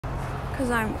because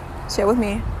say it with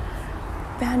me,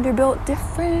 Vanderbilt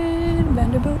different,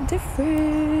 Vanderbilt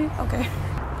different. Okay.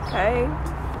 Okay.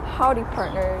 Howdy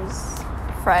partners,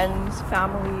 friends,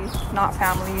 family,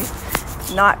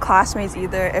 not classmates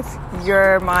either. If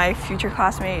you're my future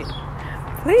classmate,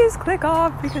 please click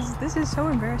off because this is so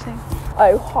embarrassing.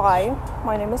 Hi,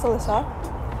 my name is Alyssa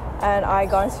and I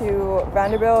got into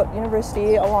Vanderbilt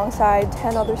University alongside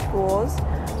 10 other schools,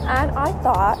 and I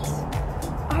thought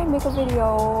I'd make a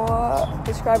video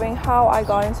describing how I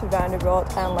got into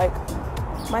Vanderbilt and like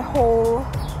my whole,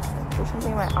 there's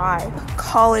something in my eye,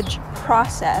 college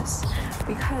process,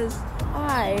 because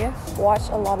I watched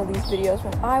a lot of these videos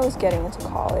when I was getting into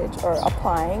college or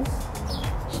applying.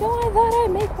 So I thought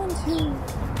I'd make one too,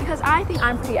 because I think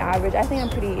I'm pretty average. I think I'm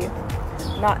pretty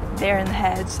not there in the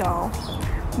head, so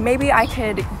maybe I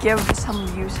could give some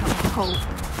of you some hope,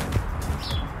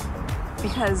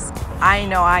 because I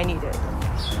know I need it.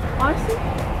 Honestly,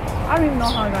 I don't even know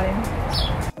how I got in.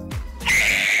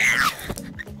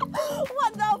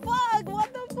 What the fuck?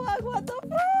 What the fuck? What the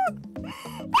fuck?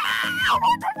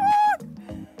 What the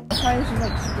fuck? Sorry, this is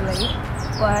like super late,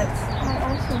 but I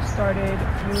also started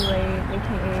really late,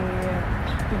 aka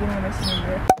beginning of my senior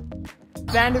year.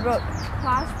 Vanderbilt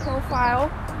class profile,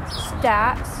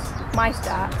 stats, my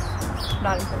stats,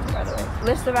 not important by the way.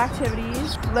 List of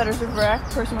activities, letters of rec,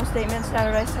 personal statements,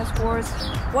 standardized test scores,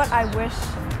 what I wish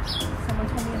someone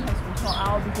told me in high school, so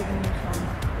I'll be giving you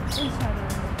some insider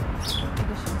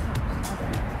edition tips.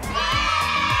 Okay.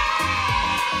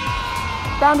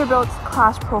 Vanderbilt's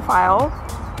class profile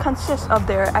consists of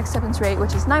their acceptance rate,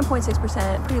 which is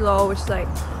 9.6%, pretty low, which is like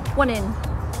 1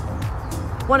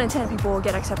 in 10 people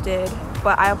get accepted,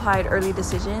 but I applied early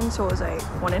decision, so it was like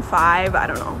 1 in 5, I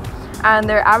don't know. And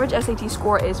their average SAT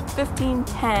score is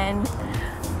 1510,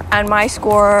 and my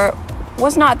score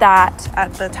was not that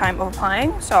at the time of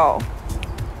applying, so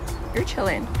you're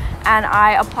chilling. And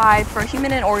I applied for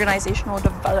human and organizational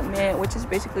development, which is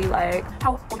basically like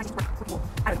how organizations work with people.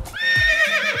 I don't know.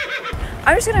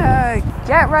 I'm just gonna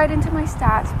get right into my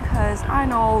stats because I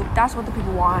know that's what the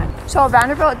people want. So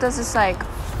Vanderbilt does this like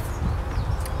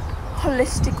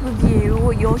holistic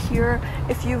review. You'll hear,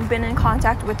 if you've been in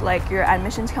contact with like your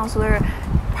admissions counselor,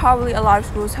 probably a lot of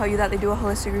schools tell you that they do a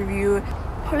holistic review.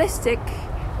 Holistic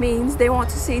means they want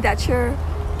to see that you're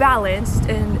balanced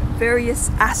in various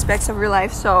aspects of your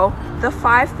life. So the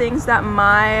 5 things that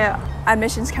my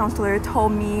admissions counselor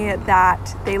told me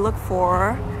that they look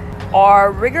for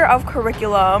are rigor of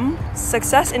curriculum,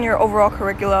 success in your overall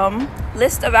curriculum,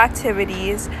 list of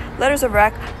activities, letters of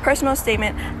rec, personal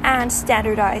statement, and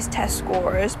standardized test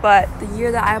scores. But the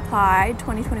year that I applied,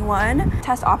 2021,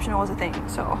 test optional was a thing.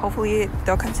 So hopefully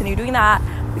they'll continue doing that,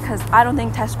 because I don't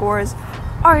think test scores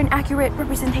are an accurate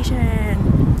representation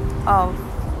of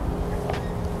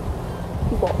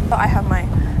people. I have my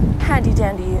handy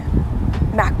dandy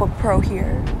MacBook Pro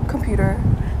here, computer,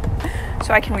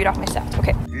 so I can read off my stats.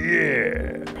 Okay.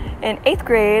 Yeah. In 8th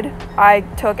grade, I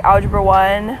took Algebra 1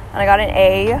 and I got an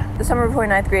A. The summer before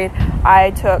 9th grade,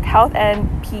 I took Health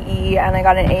and PE and I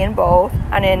got an A in both.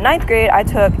 And in 9th grade, I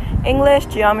took English,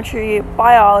 Geometry,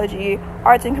 Biology,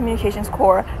 Arts and Communications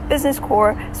Core, Business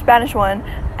Core, Spanish 1,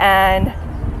 and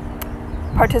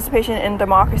Participation in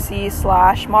Democracy /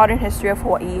 Modern History of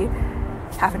Hawaii,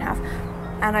 half and half.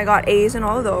 And I got A's in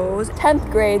all of those.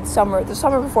 10th grade, the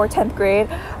summer before 10th grade,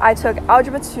 I took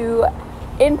Algebra 2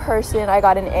 in person, I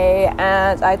got an A,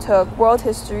 and I took World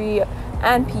History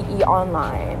and PE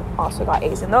online, also got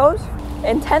A's in those.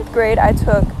 In 10th grade, I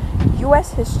took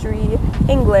US History,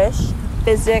 English,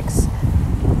 Physics,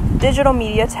 Digital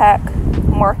Media Tech,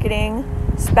 Marketing,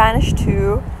 Spanish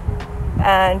 2,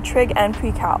 and Trig and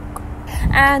Pre-Calc.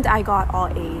 And I got all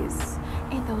A's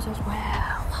in those as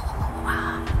well.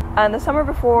 And the summer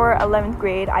before 11th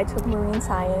grade, I took Marine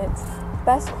Science,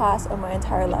 best class of my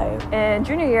entire life. In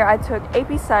junior year, I took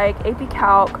AP Psych, AP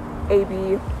Calc,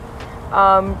 AB,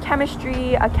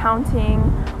 Chemistry, Accounting,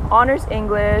 Honors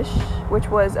English, which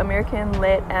was American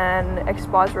Lit and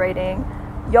Exposé Writing,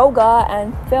 Yoga,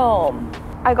 and Film.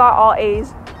 I got all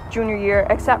A's junior year,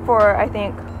 except for, I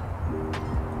think,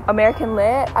 American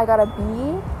Lit. I got a B,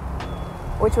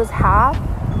 which was half,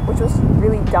 which was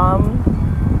really dumb.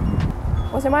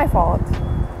 Wasn't my fault.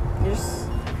 You just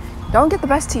don't get the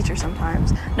best teacher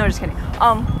sometimes. No, just kidding.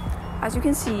 As you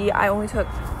can see, I only took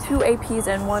 2 APs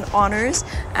and 1 honors,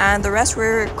 and the rest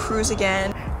were cruise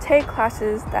again. Take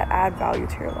classes that add value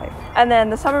to your life. And then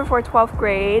the summer before 12th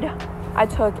grade, I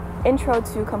took Intro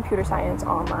to Computer Science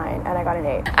online, and I got an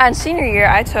A. And senior year,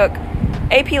 I took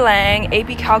AP Lang,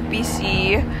 AP Calc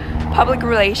BC, Public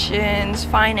Relations,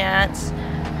 Finance,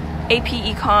 AP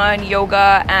Econ,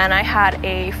 yoga, and I had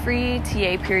a free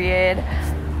TA period,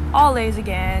 all A's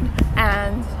again.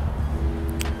 And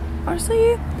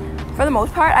honestly, for the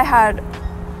most part, I had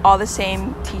all the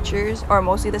same teachers, or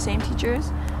mostly the same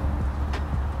teachers.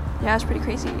 Yeah, it's pretty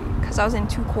crazy because I was in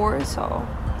 2 cores, so.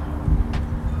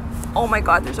 Oh my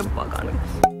god, there's a bug on me.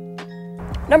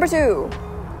 Number 2,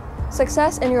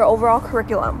 success in your overall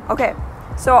curriculum. Okay,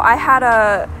 so I had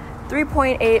a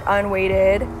 3.8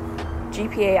 unweighted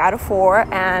GPA out of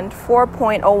 4 and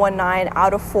 4.019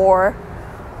 out of 4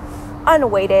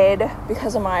 unweighted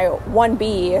because of my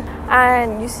 1B.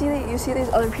 And you see these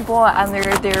other people, and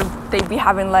they'd be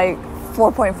having like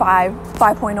 4.5,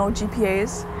 5.0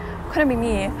 GPAs. Couldn't be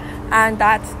me. And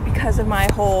that's because of my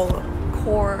whole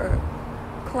core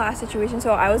class situation.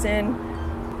 So I was in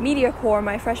media core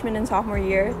my freshman and sophomore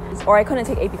year, or I couldn't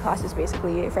take AP classes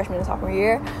basically freshman and sophomore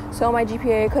year, so my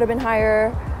GPA could have been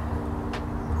higher,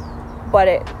 but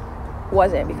it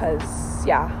wasn't because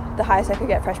yeah, the highest I could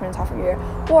get freshman and sophomore year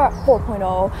or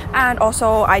 4.0. And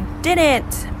also I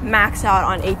didn't max out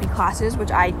on AP classes, which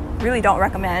I really don't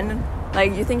recommend.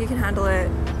 Like, you think you can handle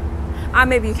it,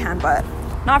 maybe you can, but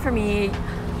not for me.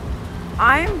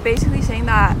 I'm basically saying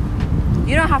that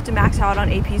you don't have to max out on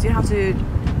APs, you don't have to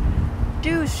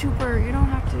you don't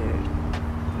have to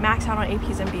max out on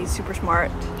APs and be super smart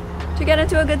to get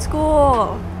into a good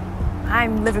school.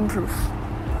 I'm living proof,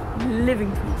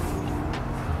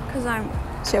 because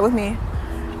say it with me,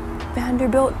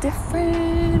 Vanderbilt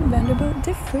different.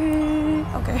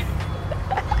 Okay.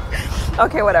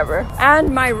 Okay, whatever.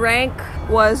 And my rank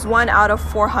was 1 out of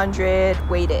 400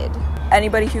 weighted.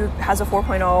 Anybody who has a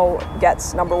 4.0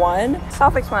 gets number 1.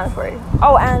 Self-explanatory.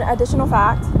 Oh, and additional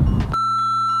fact,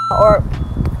 or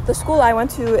the school I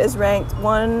went to is ranked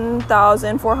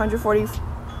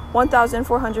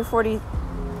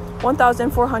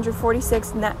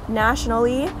 1,446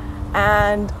 nationally,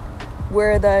 and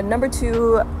we're the number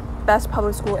 2 best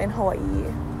public school in Hawaii.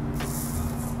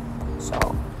 So,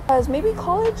 because maybe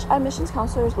college admissions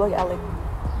counselors look at like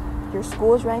your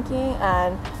school's ranking,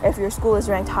 and if your school is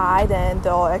ranked high, then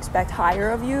they'll expect higher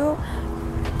of you.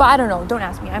 But I don't know, don't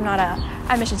ask me, I'm not a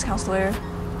admissions counselor.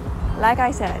 Like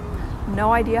I said,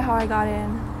 no idea how I got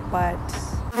in, but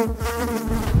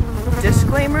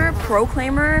disclaimer,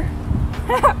 proclaimer.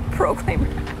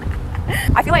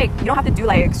 I feel like you don't have to do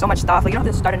like so much stuff, like you don't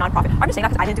have to start a nonprofit. I'm just saying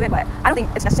that because I didn't do it, but I don't think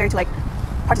it's necessary to like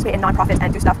participate in nonprofits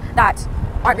and do stuff that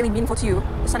aren't really meaningful to you.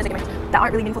 The sun is against that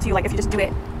aren't really meaningful to you, like if you just do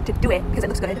it to do it because it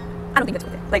looks good. I don't think it's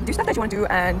worth it. Like, do stuff that you want to do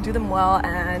and do them well,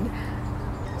 and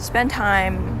spend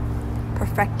time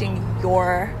perfecting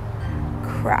your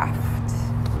craft.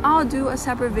 I'll do a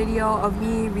separate video of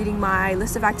me reading my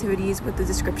list of activities with the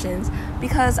descriptions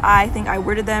because I think I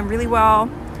worded them really well,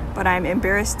 but I'm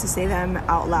embarrassed to say them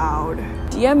out loud.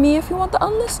 DM me if you want the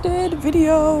unlisted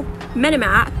video.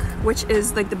 Minimac, which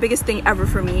is like the biggest thing ever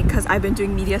for me because I've been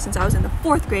doing media since I was in the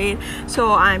 4th grade.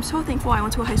 So I'm so thankful I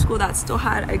went to a high school that still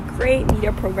had a great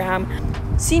media program.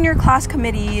 Senior class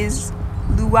committees,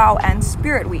 luau, and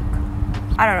spirit week.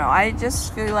 I don't know, I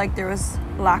just feel like there was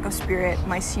lack of spirit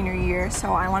my senior year,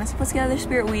 so I wanted to put together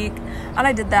spirit week, and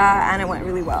I did that, and it went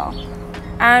really well.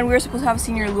 And we were supposed to have a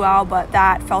senior luau, but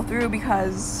that fell through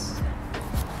because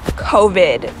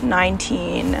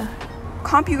COVID-19.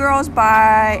 CompuGirls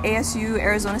by ASU,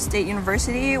 Arizona State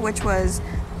University, which was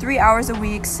 3 hours a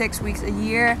week, 6 weeks a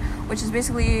year, which is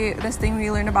basically this thing we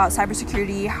learned about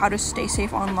cybersecurity, how to stay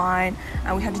safe online,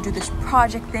 and we had to do this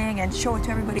project thing and show it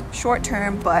to everybody. Short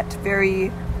term, but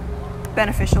very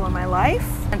beneficial in my life.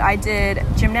 And I did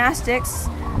gymnastics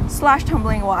 /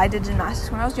 tumbling. Well, I did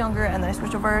gymnastics when I was younger, and then I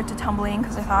switched over to tumbling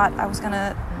because I thought I was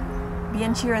gonna be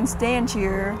in cheer and stay in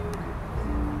cheer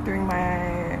during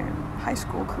my high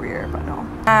school career, but no.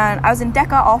 And I was in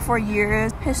DECA all 4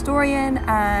 years, historian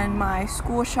and my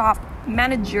school shop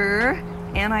manager,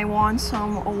 and I won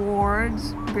some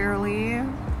awards, barely,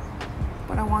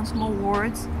 but I won some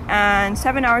awards. And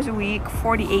 7 hours a week,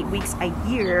 48 weeks a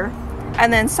year.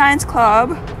 And then science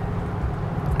club,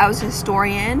 I was a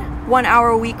historian, 1 hour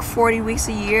a week, 40 weeks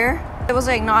a year. It was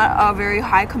like not a very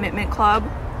high commitment club,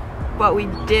 but we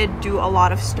did do a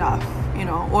lot of stuff, you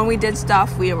know. When we did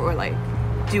stuff, we were like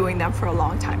doing them for a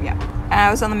long time, yeah. And I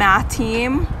was on the math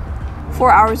team,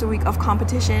 4 hours a week of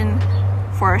competition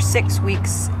for 6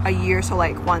 weeks a year, so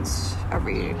like once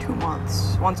every 2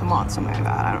 months, once a month, something like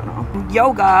that, I don't know.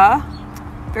 Yoga,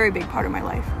 very big part of my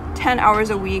life. 10 hours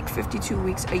a week, 52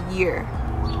 weeks a year.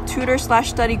 Tutor /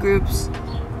 study groups,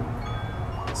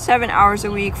 7 hours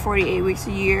a week, 48 weeks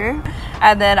a year.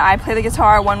 And then I play the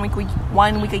guitar 1 week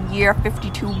a year,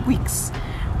 52 weeks.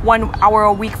 1 hour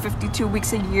a week, 52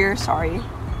 weeks a year, sorry.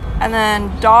 And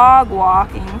then dog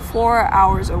walking 4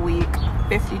 hours a week,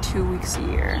 52 weeks a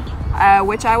year,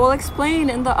 which I will explain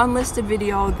in the unlisted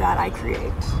video that I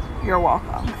create. You're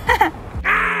welcome.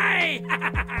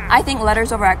 I think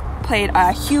letters over act played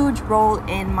a huge role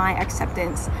in my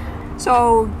acceptance.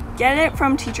 So get it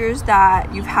from teachers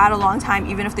that you've had a long time,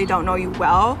 even if they don't know you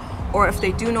well, or if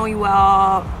they do know you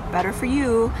well, better for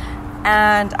you.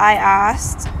 And I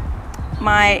asked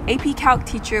my AP Calc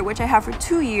teacher, which I have for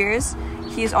 2 years.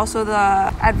 He's also the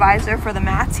advisor for the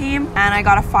math team, and I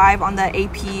got a 5 on the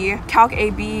AP Calc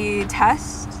AB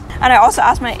test. And I also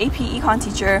asked my AP Econ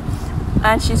teacher,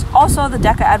 and she's also the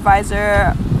DECA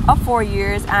advisor of 4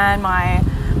 years, and my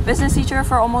business teacher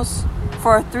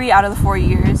for 3 out of the 4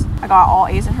 years. I got all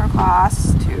A's in her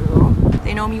class too.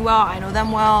 They know me well, I know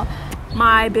them well.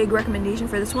 My big recommendation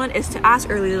for this one is to ask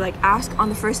early, like ask on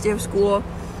the first day of school.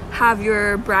 Have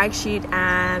your brag sheet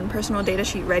and personal data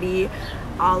sheet ready.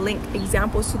 I'll link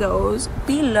examples to those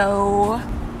below.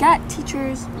 Get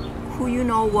teachers who you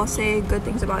know will say good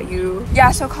things about you.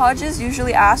 Yeah, so colleges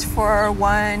usually ask for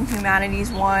 1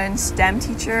 humanities, 1 STEM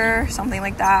teacher, something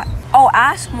like that. Oh,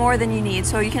 ask more than you need.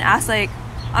 So you can ask like,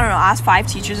 I don't know, ask 5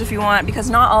 teachers if you want, because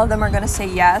not all of them are gonna say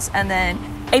yes. And then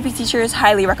AP teachers,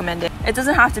 highly recommended. It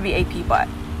doesn't have to be AP, but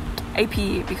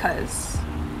AP because,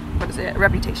 what is it,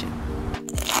 reputation.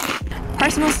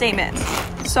 Personal statements.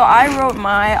 So I wrote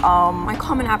my my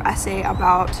Common App essay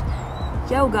about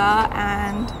yoga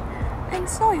and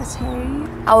anxiety.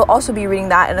 I'll also be reading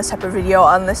that in a separate video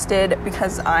unlisted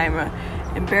because I'm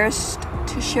embarrassed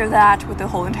to share that with the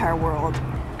whole entire world.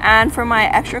 And for my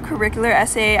extracurricular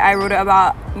essay, I wrote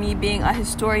about me being a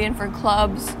historian for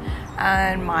clubs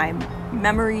and my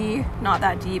memory, not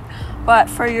that deep. But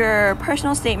for your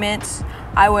personal statements,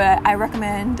 I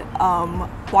recommend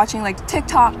watching like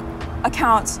TikTok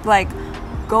accounts like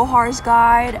Gohar's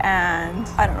Guide, and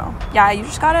I don't know. Yeah, you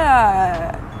just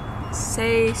gotta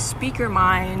speak your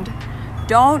mind.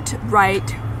 Don't write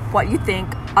what you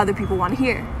think other people want to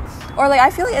hear. Or like, I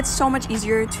feel like it's so much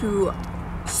easier to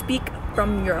speak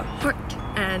from your heart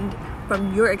and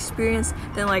from your experience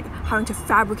than like having to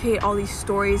fabricate all these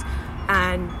stories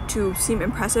and to seem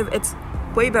impressive. It's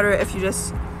way better if you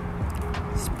just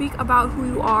speak about who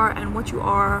you are and what you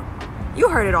are. You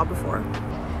heard it all before.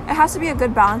 It has to be a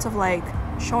good balance of like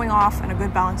showing off and a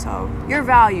good balance of your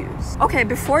values. Okay,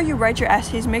 before you write your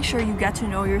essays, make sure you get to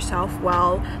know yourself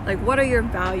well. Like, what are your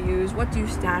values? What do you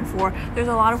stand for? There's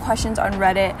a lot of questions on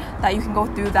Reddit that you can go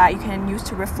through that you can use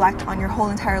to reflect on your whole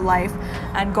entire life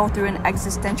and go through an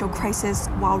existential crisis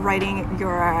while writing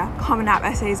your Common App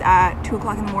essays at 2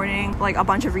 o'clock in the morning. Like, a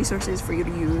bunch of resources for you to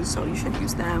use, so you should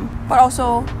use them. But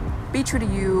also, be true to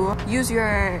you, use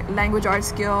your language arts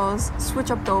skills, switch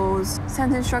up those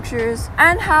sentence structures,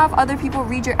 and have other people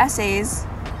read your essays,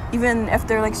 even if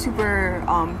they're like super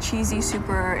cheesy,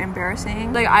 super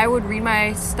embarrassing. Like, I would read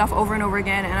my stuff over and over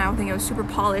again and I would think it was super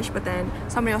polished, but then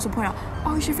somebody else would point out,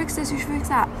 oh, you should fix this, you should fix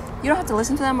that. You don't have to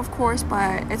listen to them, of course,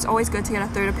 but it's always good to get a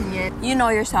third opinion. You know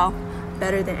yourself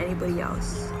better than anybody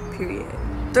else, period.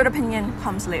 Third opinion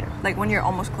comes later, like when you're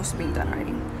almost close to being done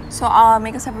already. So I'll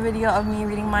make a separate video of me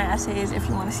reading my essays if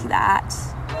you want to see that.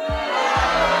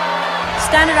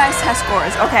 Standardized test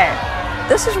scores. Okay,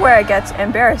 this is where it gets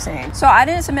embarrassing. So I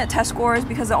didn't submit test scores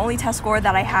because the only test score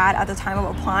that I had at the time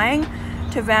of applying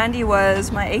to Vandy was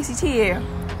my ACT,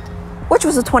 which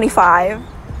was a 25.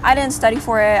 I didn't study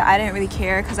for it. I didn't really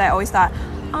care because I always thought,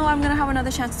 oh, I'm gonna have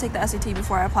another chance to take the SAT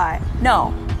before I apply.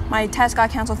 No, my test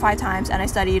got canceled 5 times and I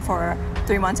studied for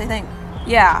 3 months, I think.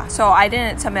 Yeah, so I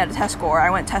didn't submit a test score. I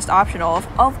went test optional,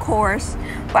 of course.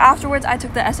 But afterwards, I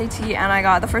took the SAT and I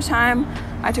got, the first time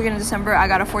I took it in December, I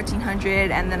got a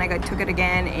 1400, and then I took it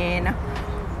again in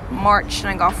March and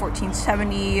I got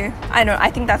 1470. I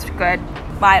think that's good,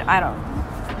 but I don't.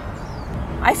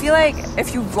 I feel like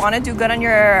if you want to do good on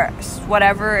your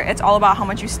whatever, it's all about how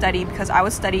much you study, because I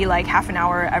would study like half an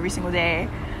hour every single day,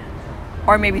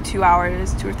 or maybe 2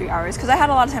 hours, 2 or 3 hours, because I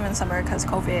had a lot of time in the summer because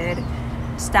COVID.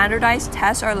 Standardized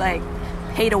tests are like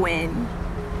pay to win.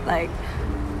 Like,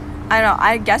 I don't know,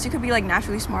 I guess you could be like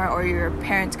naturally smart, or your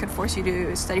parents could force you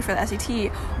to study for the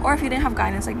SAT, or if you didn't have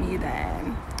guidance like me,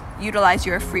 then utilize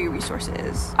your free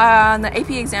resources. On the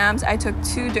AP exams, I took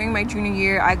 2 during my junior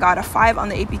year. I got a 5 on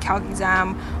the AP Calc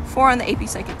exam, 4 on the AP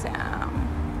Psych exam.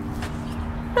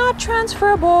 Not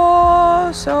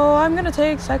transferable, so I'm gonna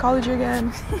take psychology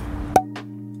again.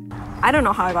 I don't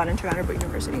know how I got into Vanderbilt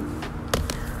University.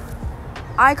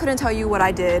 I couldn't tell you what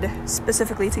I did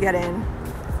specifically to get in.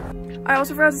 I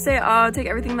also forgot to say, take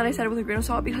everything that I said with a grain of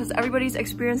salt, because everybody's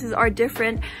experiences are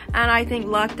different, and I think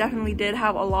luck definitely did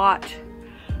have a lot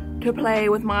to play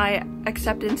with my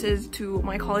acceptances to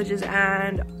my colleges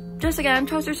and just again,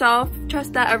 trust yourself.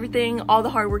 Trust that everything, all the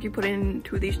hard work you put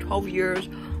into these 12 years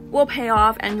will pay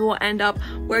off and you will end up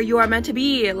where you are meant to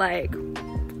be. Like,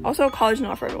 also, college is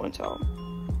not for everyone, so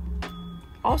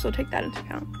also take that into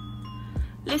account.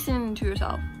 Listen to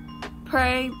yourself.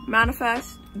 Pray,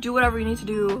 manifest, do whatever you need to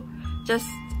do. Just,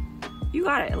 you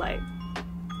got it. Like,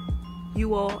 you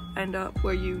will end up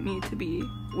where you need to be,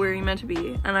 where you're meant to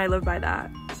be, and I live by that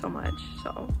so much.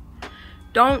 So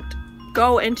don't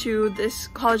go into this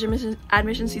college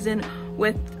admission season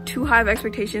with too high of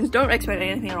expectations. Don't expect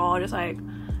anything at all. Just like,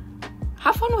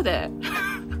 have fun with it.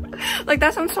 Like,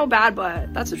 that sounds so bad,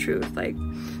 but that's the truth. Like,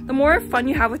 the more fun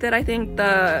you have with it, I think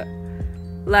the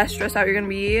less stressed out you're gonna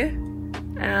be,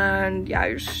 and yeah,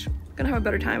 you're just gonna have a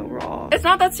better time overall. It's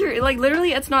not that serious. Like,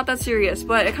 literally, it's not that serious,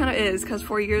 but it kind of is, because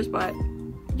 4 years, but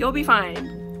you'll be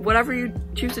fine. Whatever you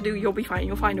choose to do, you'll be fine.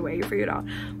 You'll find a way. You'll figure it out.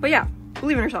 But yeah,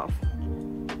 believe in yourself.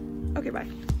 Okay, bye.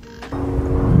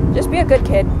 Just be a good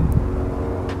kid.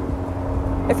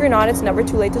 If you're not, it's never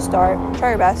too late to start. Try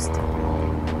your best.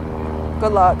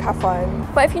 Good luck, have fun.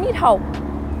 But if you need help,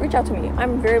 reach out to me.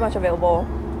 I'm very much available.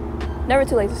 Never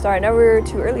too late to start, never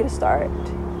too early to start.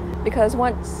 Because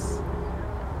once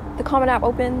the Common App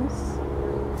opens,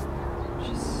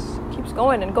 just keeps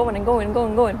going and going and going and going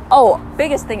and going. Oh,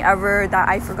 biggest thing ever that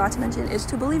I forgot to mention is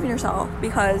to believe in yourself,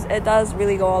 because it does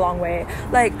really go a long way.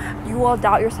 Like, you will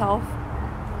doubt yourself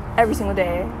every single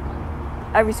day.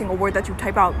 Every single word that you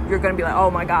type out, you're gonna be like, oh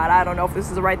my god, I don't know if this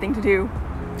is the right thing to do.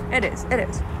 It is, it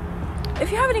is. If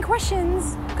you have any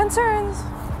questions, concerns,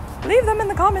 leave them in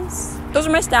the comments. Those are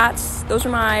my stats. Those are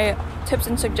my tips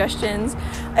and suggestions.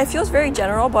 It feels very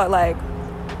general, but like,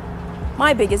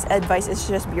 my biggest advice is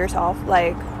to just be yourself.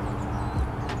 Like,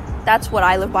 that's what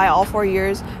I live by all 4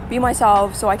 years. Be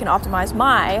myself so I can optimize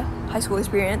my high school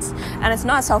experience. And it's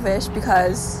not selfish,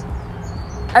 because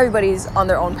everybody's on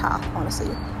their own path,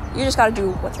 honestly. You just gotta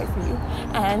do what's right for you.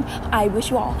 And I wish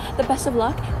you all the best of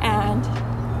luck, and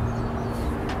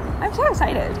I'm so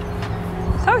excited.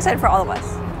 So excited for all of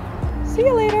us. See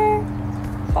you later.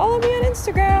 Follow me on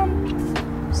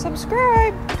Instagram.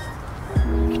 Subscribe.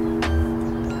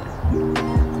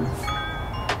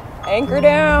 Anchor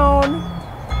down.